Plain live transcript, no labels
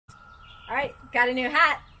All right, got a new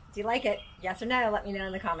hat. Do you like it? Yes or no? Let me know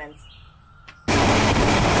in the comments.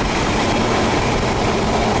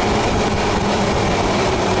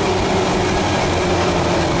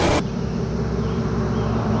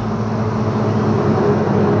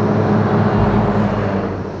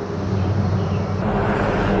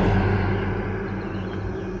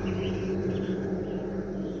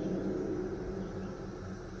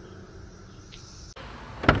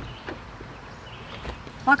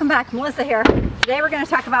 Welcome back, Melissa here. Today we're going to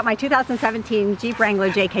talk about my 2017 Jeep Wrangler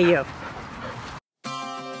JKU.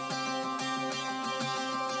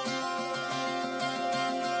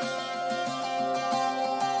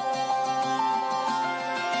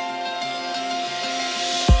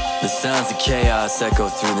 The sounds of chaos echo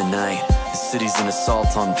through the night. The city's an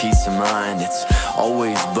assault on peace of mind. It's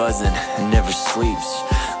always buzzing and never sleeps.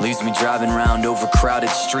 Leaves me driving around overcrowded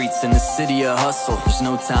streets. In the city of hustle, there's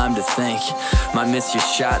no time to think. Might miss your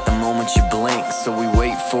shot the moment you blink. So we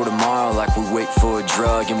wait for tomorrow like we wait for a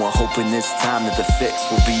drug. And we're hoping this time that the fix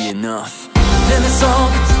will be enough. Then the song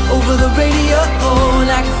over the radio, and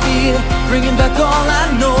I can feel it, bringing back all I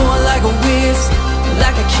know. Like a whiz,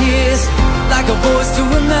 like a kiss, like a voice to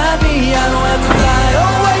remind me I don't have to fly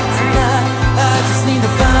away tonight. I just need to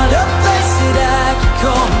find a place that I can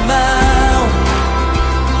call mine.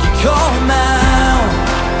 Call him out.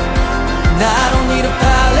 And I don't need a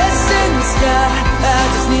palace in the sky. I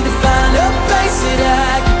just need to find a place that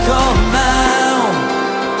I can call him out.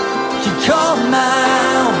 Can call him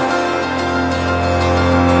out.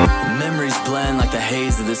 Memories blend like the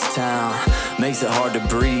haze of this town. Makes it hard to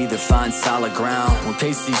breathe or find solid ground. We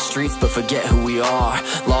pace these streets but forget who we are.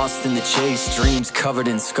 Lost in the chase, dreams covered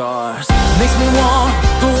in scars. Makes me want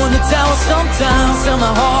go in the tower sometimes. Sell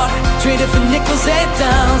my heart, trade it for nickels and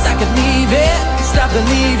dimes. I could leave it, stop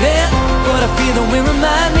believing, but I feel the wind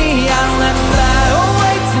remind me I don't have to fly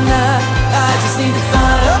away tonight. I just need to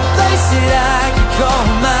find a place that I can call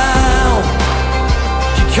him out.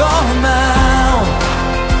 Can call him out.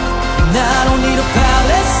 And I don't need a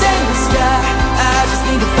palace in the sky. I just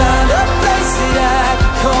need to find a place that I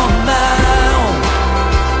can call him out.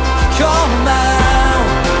 Call him out.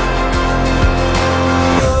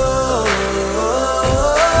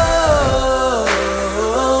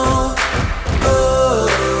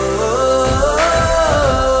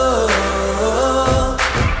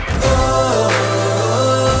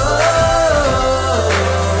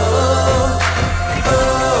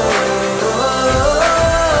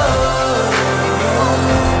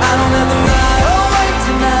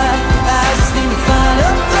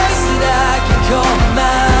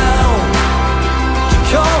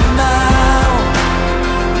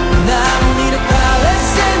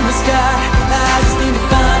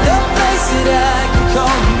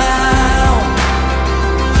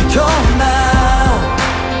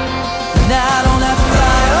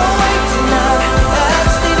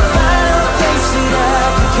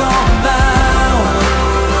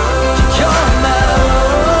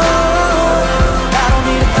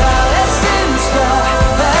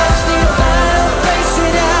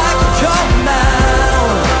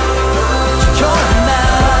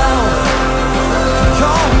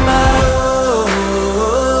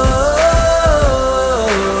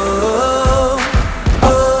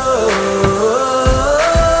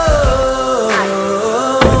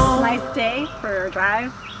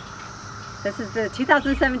 This is the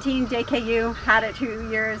 2017 JKU, had it 2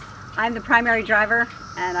 years. I'm the primary driver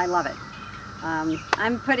and I love it.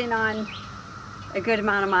 I'm putting on a good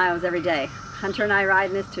amount of miles every day. Hunter and I ride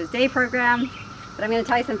in this to his day program, but I'm going to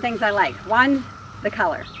tell you some things I like. One, the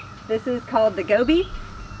color. This is called the GOBI,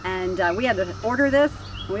 and we had to order this.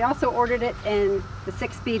 We also ordered it in the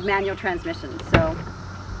 6-speed manual transmission, so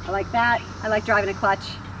I like that. I like driving a clutch,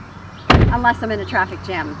 unless I'm in a traffic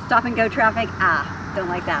jam. Stop and go traffic, don't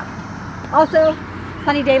like that. Also,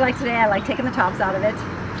 sunny day like today, I like taking the tops out of it.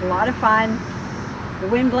 It's a lot of fun. The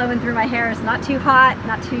wind blowing through my hair is not too hot,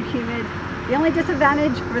 not too humid. The only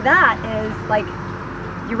disadvantage for that is like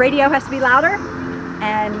your radio has to be louder,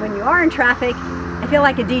 and when you are in traffic, I feel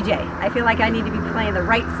like a DJ. I feel like I need to be playing the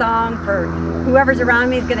right song for whoever's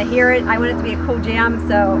around me is going to hear it. I want it to be a cool jam,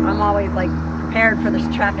 so I'm always like prepared for this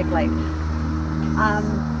traffic light.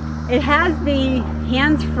 It has the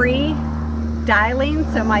hands-free dialing,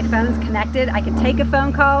 so my phone's connected. I can take a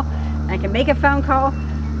phone call, I can make a phone call.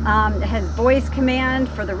 It has voice command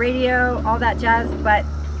for the radio, all that jazz, but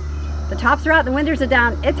the tops are out, the windows are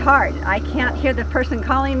down. It's hard. I can't hear the person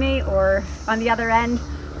calling me or on the other end,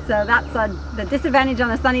 so that's the disadvantage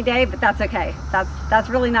on a sunny day, but that's okay. That's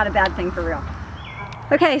really not a bad thing for real.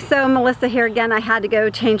 Okay, so Melissa here again. I had to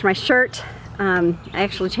go change my shirt. I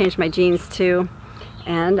actually changed my jeans too.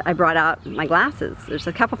 and I brought out my glasses. There's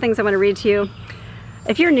a couple things I want to read to you.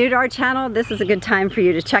 If you're new to our channel, this is a good time for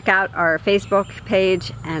you to check out our Facebook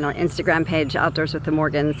page and our Instagram page, Outdoors with the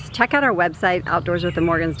Morgans. Check out our website,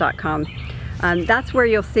 outdoorswiththemorgans.com. That's where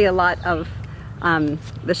you'll see a lot of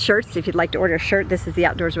the shirts. If you'd like to order a shirt, this is the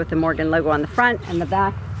Outdoors with the Morgan logo on the front and the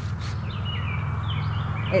back.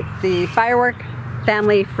 It's the Firework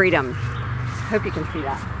Family Freedom. Hope you can see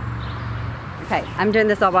that. Okay, I'm doing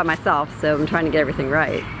this all by myself, so I'm trying to get everything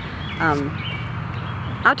right.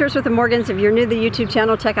 Outdoors with the Morgans, if you're new to the YouTube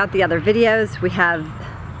channel, check out the other videos. We have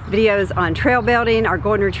videos on trail building, our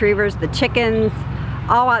golden retrievers, the chickens,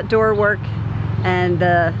 all outdoor work, and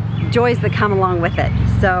the joys that come along with it.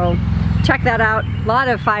 So check that out. A lot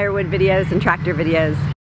of firewood videos and tractor videos.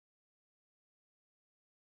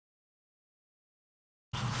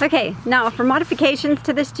 Okay, now for modifications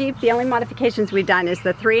to this Jeep, the only modifications we've done is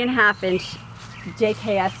the 3.5-inch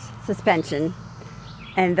JKS suspension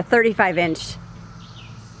and the 35-inch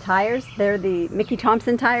tires. They're the Mickey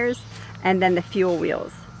Thompson tires, and then the fuel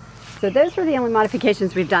wheels. So those were the only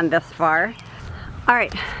modifications we've done thus far. All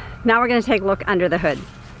right, now we're going to take a look under the hood.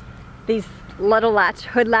 These little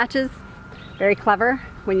hood latches, very clever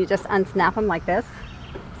when you just unsnap them like this.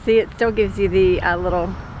 See, it still gives you the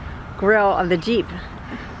little grille of the Jeep.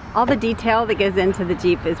 All the detail that goes into the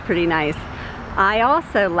Jeep is pretty nice. I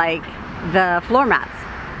also like the floor mats.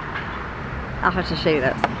 I'll have to show you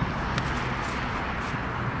those.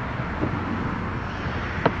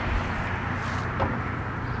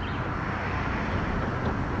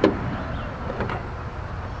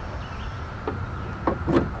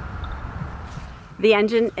 The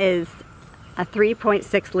engine is a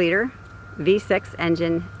 3.6 liter V6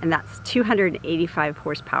 engine, and that's 285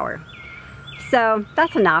 horsepower. So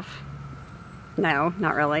that's enough. No,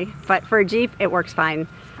 not really. But for a Jeep, it works fine.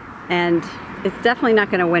 And it's definitely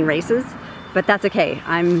not gonna win races, but that's okay.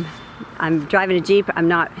 I'm driving a Jeep, I'm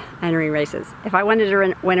not entering races. If I wanted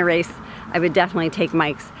to win a race, I would definitely take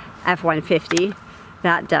Mike's F-150.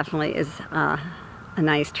 That definitely is a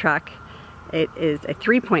nice truck. It is a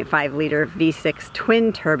 3.5 liter V6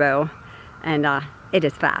 twin turbo, and it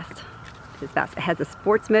is fast. It is fast. It has a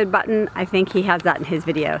sports mode button. I think he has that in his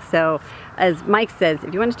video. So as Mike says,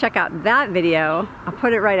 if you want to check out that video, I'll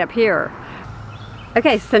put it right up here.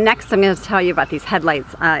 Okay, so next I'm going to tell you about these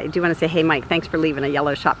headlights. I do want to say, hey Mike, thanks for leaving a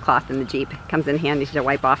yellow shop cloth in the Jeep. It comes in handy to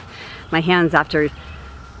wipe off my hands after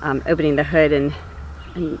opening the hood and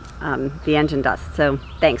the engine dust. So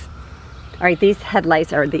thanks. All right, these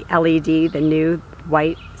headlights are the LED, the new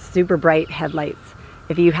white, super bright headlights.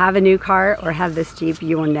 If you have a new car or have this Jeep,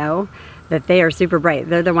 you will know that they are super bright.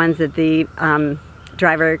 They're the ones that the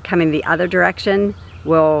driver coming the other direction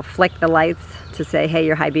will flick the lights to say, hey,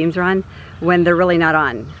 your high beams are on, when they're really not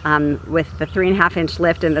on. With the 3.5-inch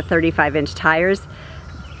lift and the 35-inch tires,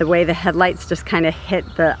 the way the headlights just kind of hit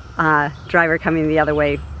the driver coming the other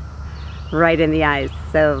way right in the eyes.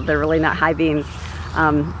 So they're really not high beams.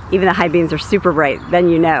 Even the high beams are super bright, then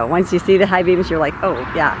you know. Once you see the high beams, you're like, oh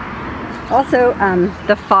yeah. Also,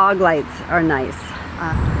 the fog lights are nice.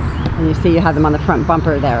 And you see you have them on the front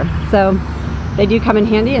bumper there. So they do come in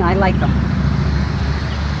handy, and I like them.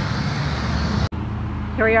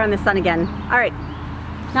 Here we are in the sun again. All right,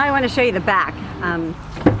 now I want to show you the back.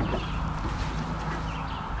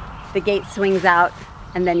 The gate swings out,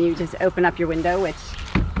 and then you just open up your window, which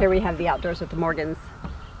here we have the Outdoors with the Morgans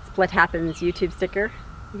Split Happens YouTube sticker.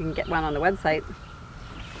 You can get one on the website.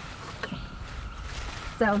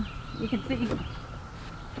 So you can see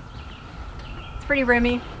it's pretty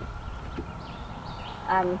roomy.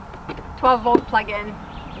 12-volt plug-in.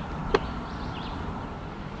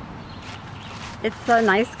 It's a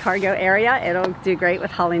nice cargo area. It'll do great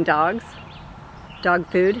with hauling dogs, dog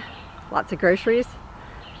food, lots of groceries,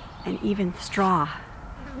 and even straw.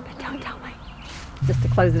 But don't tell me. Just to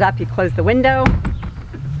close it up, you close the window.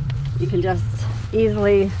 You can just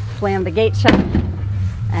easily slam the gate shut,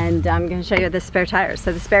 and I'm going to show you the spare tires.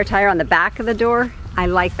 So the spare tire on the back of the door, I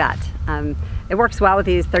like that. It works well with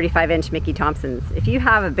these 35-inch Mickey Thompsons. If you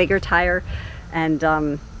have a bigger tire, and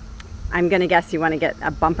I'm going to guess you want to get a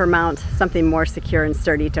bumper mount, something more secure and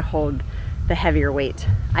sturdy to hold the heavier weight.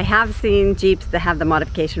 I have seen Jeeps that have the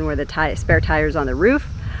modification where the spare tire's on the roof.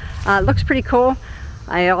 It looks pretty cool.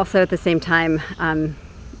 I also at the same time,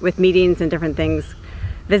 with meetings and different things,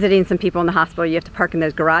 visiting some people in the hospital, you have to park in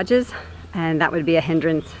those garages, and that would be a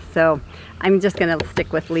hindrance. So I'm just gonna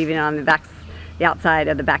stick with leaving it on the outside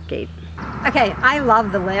of the back gate. Okay, I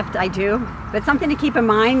love the lift, I do. But something to keep in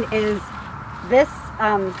mind is this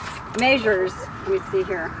measures, let me see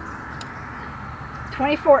here,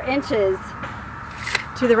 24 inches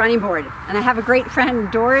to the running board. And I have a great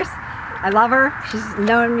friend, Doris. I love her. She's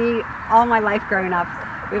known me all my life growing up.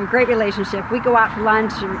 We have a great relationship. We go out for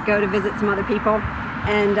lunch and go to visit some other people.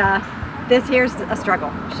 And this here's a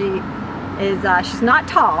struggle. She's not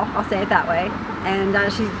tall, I'll say it that way. And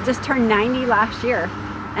she just turned 90 last year.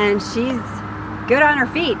 And she's good on her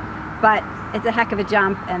feet, but it's a heck of a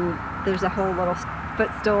jump, and there's a whole little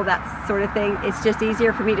footstool, that sort of thing. It's just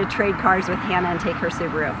easier for me to trade cars with Hannah and take her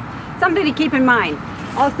Subaru. Something to keep in mind.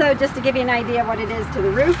 Also, just to give you an idea what it is to the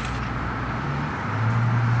roof.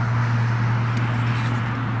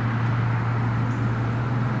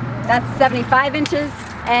 That's 75 inches,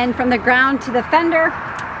 and from the ground to the fender,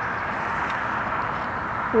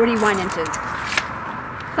 41 inches.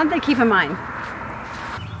 Something to keep in mind.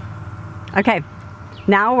 Okay,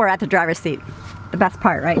 now we're at the driver's seat. The best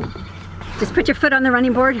part, right? Just put your foot on the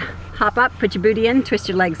running board, hop up, put your booty in, twist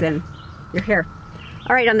your legs in. You're here.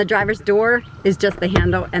 All right, on the driver's door is just the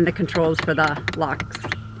handle and the controls for the locks.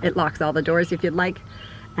 It locks all the doors if you'd like.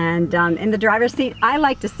 And in the driver's seat, I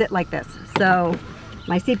like to sit like this. So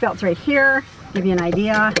my seat belt's right here. Give you an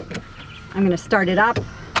idea. I'm gonna start it up.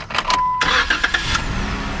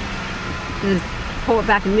 Just pull it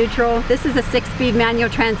back in neutral. This is a 6-speed manual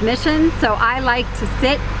transmission, so I like to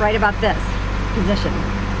sit right about this position.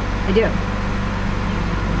 I do.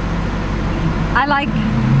 I like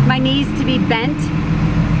my knees to be bent.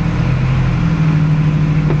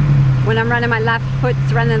 When I'm running, my left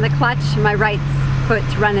foot's running the clutch, my right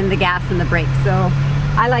foot's running the gas and the brake. So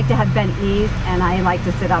I like to have bent knees, and I like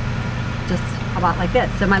to sit up just about like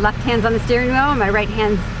this. So my left hand's on the steering wheel and my right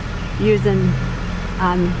hand's using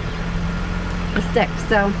the stick.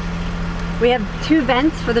 So we have 2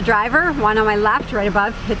 vents for the driver, one on my left right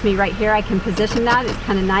above, hits me right here. I can position that. It's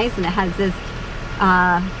kind of nice, and it has this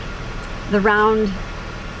the round,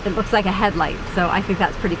 it looks like a headlight, so I think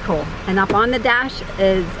that's pretty cool. And up on the dash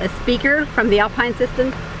is a speaker from the Alpine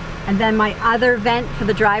system, and then my other vent for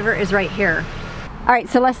the driver is right here. All right,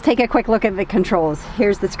 so let's take a quick look at the controls.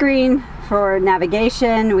 Here's the screen for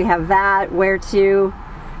navigation. We have that, where to,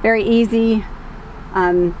 very easy.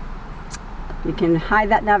 You can hide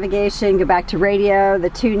that navigation, go back to radio,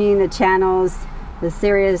 the tuning, the channels, the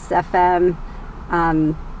Sirius FM,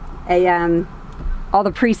 AM, all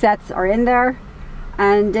the presets are in there.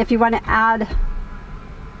 And if you want to add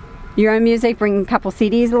your own music, bring a couple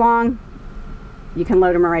CDs along, you can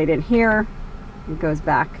load them right in here. It goes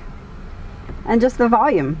back. And just the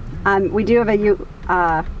volume. We do have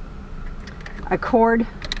a cord,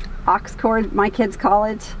 aux cord, my kids call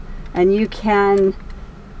it, and you can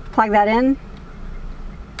plug that in.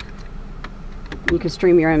 You can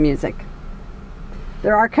stream your own music.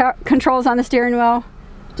 There are controls on the steering wheel,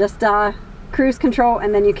 just cruise control,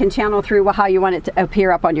 and then you can channel through how you want it to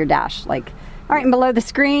appear up on your dash. All right, and below the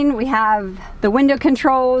screen we have the window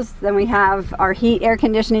controls, then we have our heat, air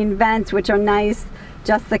conditioning, vents, which are nice.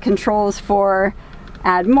 Just the controls for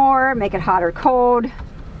add more, make it hot or cold,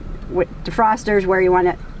 with defrosters where you want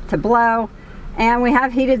it to blow, and we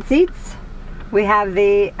have heated seats. We have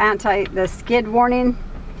the skid warning,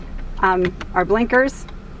 our blinkers,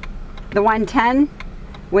 the 110,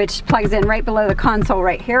 which plugs in right below the console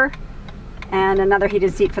right here, and another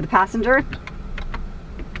heated seat for the passenger,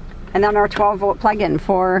 and then our 12-volt plug-in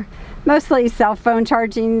for mostly cell phone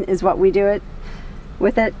charging is what we do it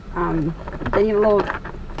with it. They need a little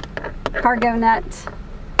cargo net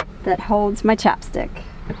that holds my chapstick.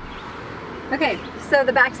 Okay, so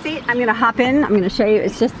the back seat, I'm gonna hop in. I'm gonna show you.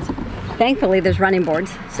 It's just, thankfully there's running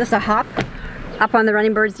boards. It's just a hop. Up on the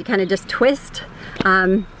running boards, you kind of just twist.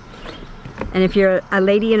 And if you're a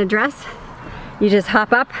lady in a dress, you just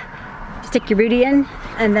hop up, stick your booty in,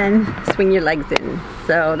 and then swing your legs in.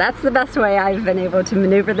 So that's the best way I've been able to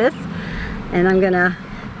maneuver this. And I'm gonna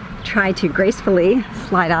try to gracefully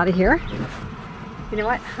slide out of here. You know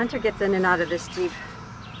what? Hunter gets in and out of this Jeep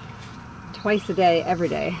twice a day, every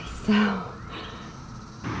day. So,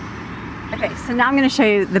 okay, so now I'm gonna show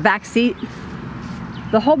you the back seat.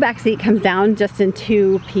 The whole back seat comes down just in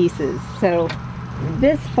 2 pieces. So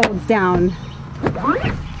this folds down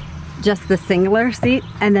just the singular seat,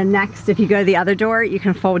 and then next, if you go to the other door, you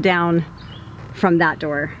can fold down from that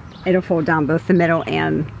door. It'll fold down both the middle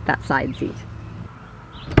and that side seat.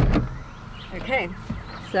 Okay,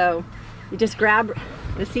 so you just grab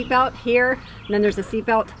the seat belt here, and then there's a seat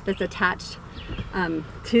belt that's attached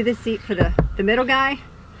to the seat for the middle guy.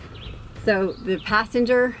 So the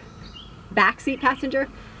passenger, back seat passenger,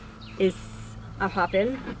 is a hop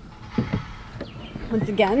in. Once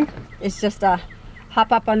again, it's just a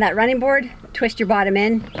hop up on that running board, twist your bottom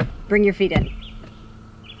in, bring your feet in.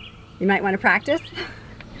 You might want to practice.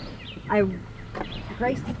 I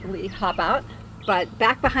gracefully hop out, but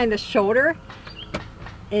back behind the shoulder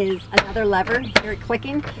is another lever. Here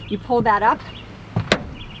clicking. You pull that up,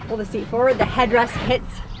 pull the seat forward, the headrest hits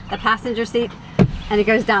the passenger seat, and it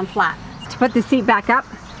goes down flat. To put the seat back up,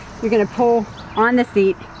 you're going to pull on the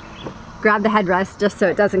seat, grab the headrest just so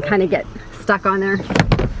it doesn't kind of get stuck on there.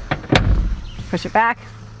 Push it back.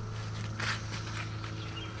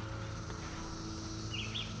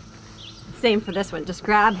 Same for this one, just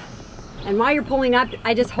grab, and while you're pulling up,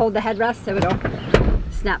 I just hold the headrest so it'll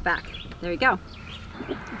snap back. There you go.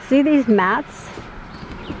 See these mats?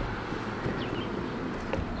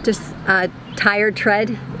 Just tire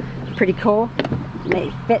tread, pretty cool.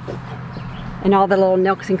 They fit in all the little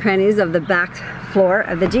nooks and crannies of the back floor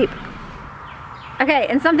of the Jeep. Okay,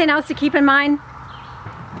 and something else to keep in mind,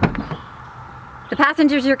 the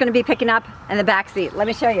passengers you're going to be picking up in the back seat. Let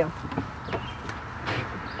me show you.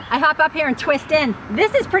 I hop up here and twist in.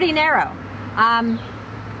 This is pretty narrow.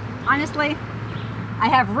 Honestly, I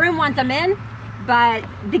have room once I'm in, but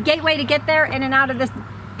the gateway to get there in and out of this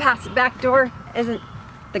back door isn't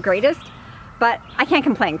the greatest, but I can't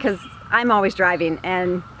complain because I'm always driving,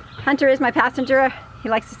 and Hunter is my passenger. He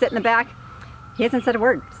likes to sit in the back. He hasn't said a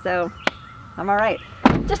word, so I'm all right.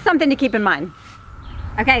 Just something to keep in mind.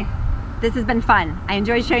 Okay, this has been fun. I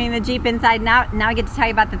enjoyed showing you the Jeep inside and out. Now I get to tell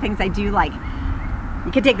you about the things I do like.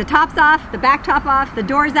 You can take the tops off, the back top off, the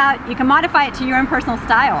doors out. You can modify it to your own personal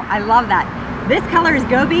style. I love that. This color is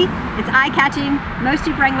GOBI. It's eye-catching. Most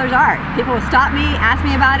Jeep Wranglers are. People will stop me, ask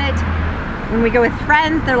me about it. When we go with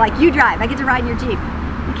friends, they're like, you drive, I get to ride in your Jeep.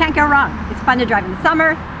 You can't go wrong. It's fun to drive in the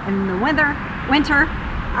summer, in the winter.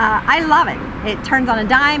 I love it. It turns on a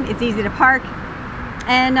dime, it's easy to park.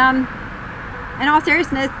 And in all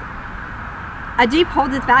seriousness, a Jeep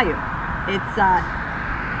holds its value. It's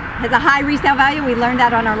has a high resale value. We learned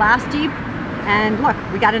that on our last Jeep. And look,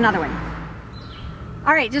 we got another one.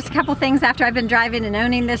 All right, just a couple things after I've been driving and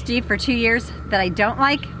owning this Jeep for 2 years that I don't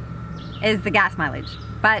like is the gas mileage.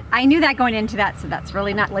 But I knew that going into that, so that's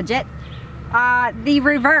really not legit. The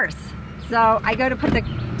reverse. So I go to put the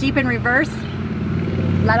Jeep in reverse,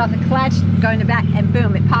 let off the clutch, go in the back, and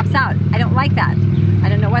boom, it pops out. I don't like that. I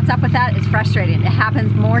don't know what's up with that. It's frustrating. It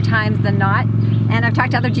happens more times than not. And I've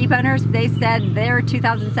talked to other Jeep owners. They said their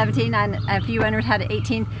 2017 and a few owners had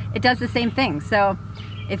 18. It does the same thing. So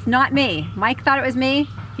it's not me. Mike thought it was me.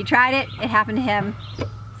 He tried it. It happened to him.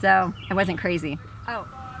 So it wasn't crazy. Oh,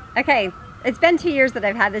 okay. It's been 2 years that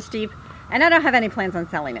I've had this Jeep, and I don't have any plans on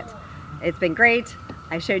selling it. It's been great.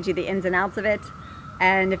 I showed you the ins and outs of it.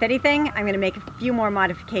 And if anything, I'm going to make a few more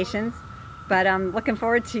modifications, but I'm looking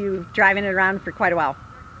forward to driving it around for quite a while.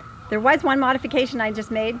 There was one modification I just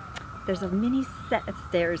made. There's a mini set of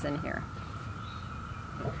stairs in here.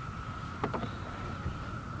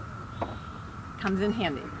 Comes in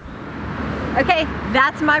handy. Okay,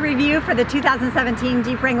 that's my review for the 2017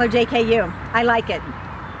 Jeep Wrangler JKU. I like it.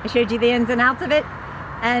 I showed you the ins and outs of it.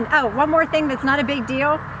 And oh, one more thing that's not a big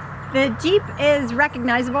deal. The Jeep is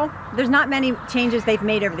recognizable. There's not many changes they've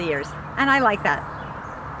made over the years, and I like that.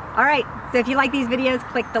 All right, so if you like these videos,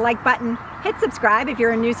 click the like button, hit subscribe if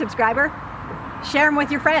you're a new subscriber, share them with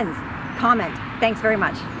your friends, comment. Thanks very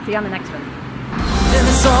much. See you on the next one. And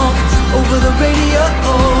the songs over the radio,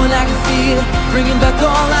 and I can feel it, bringing back all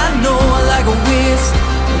I know, like a whiz,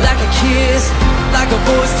 like a kiss, like a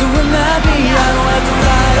voice to remind me I don't have to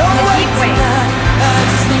fly away tonight. I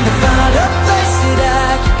just need to find a place that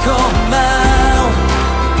I can call my own.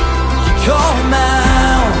 You call my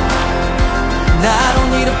own. And I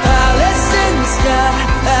don't need a palace in the sky.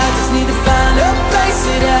 I just need to find a place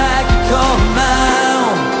that I can call my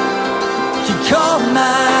own. You call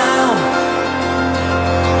my own.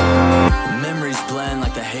 Memories blend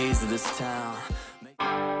like the haze of this town.